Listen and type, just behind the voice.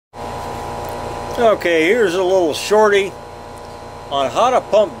Okay, here's a little shorty on how to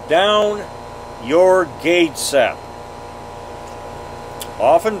pump down your gauge set.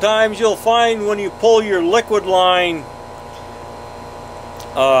 Oftentimes you'll find when you pull your liquid line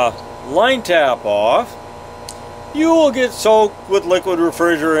line tap off, you will get soaked with liquid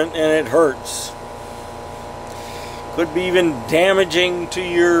refrigerant and it hurts. Could be even damaging to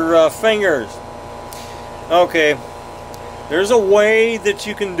your fingers. Okay, there's a way that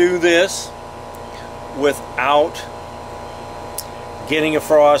you can do this without getting a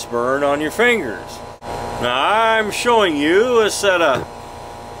frost burn on your fingers. Now I'm showing you a set of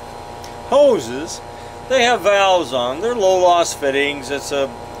hoses. They have valves on. They're low loss fittings. It's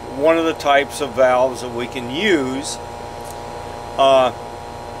one of the types of valves that we can use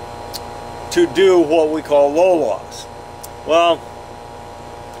to do what we call low loss. Well,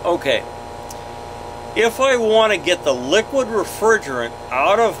 okay. If I want to get the liquid refrigerant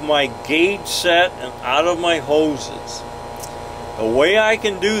out of my gauge set and out of my hoses, the way I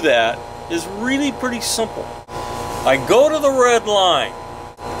can do that is really pretty simple. I go to the red line,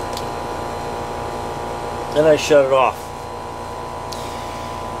 then I shut it off.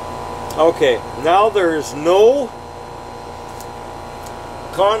 Okay, now there's no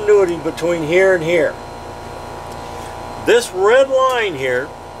continuity between here and here. This red line here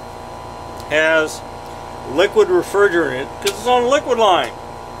has liquid refrigerant in it because it's on a liquid line.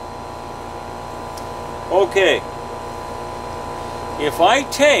 Okay, if I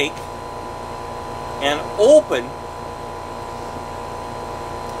take and open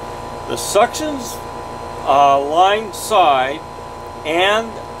the suctions line side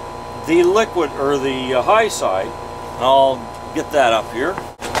and the liquid or the high side, I'll get that up here.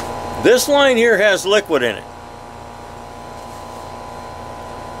 This line here has liquid in it.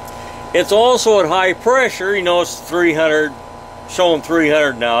 It's also at high pressure. You know, it's 300, showing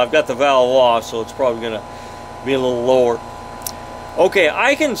 300 now. I've got the valve off, so it's probably going to be a little lower. Okay,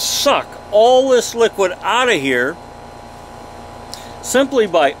 I can suck all this liquid out of here simply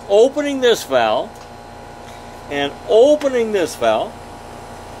by opening this valve and opening this valve,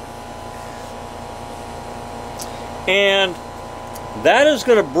 and that is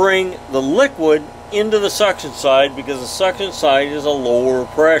going to bring the liquid into the suction side because the suction side is a lower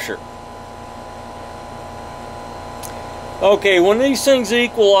pressure. Okay, when these things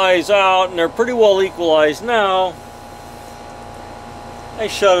equalize out, and they're pretty well equalized now, I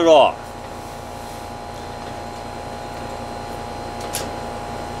shut it off.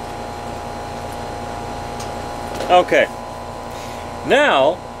 Okay,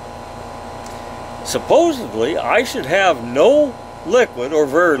 now supposedly I should have no liquid or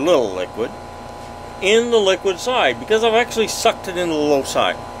very little liquid in the liquid side because I've actually sucked it into the low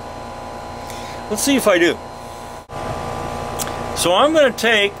side. Let's see if I do. So I'm going to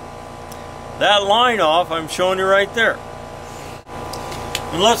take that line off I'm showing you right there,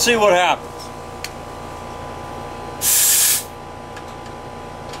 and let's see what happens.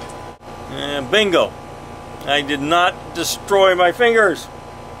 And bingo, I did not destroy my fingers.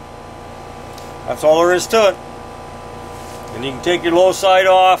 That's all there is to it. And you can take your low side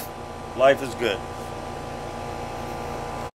off. Life is good.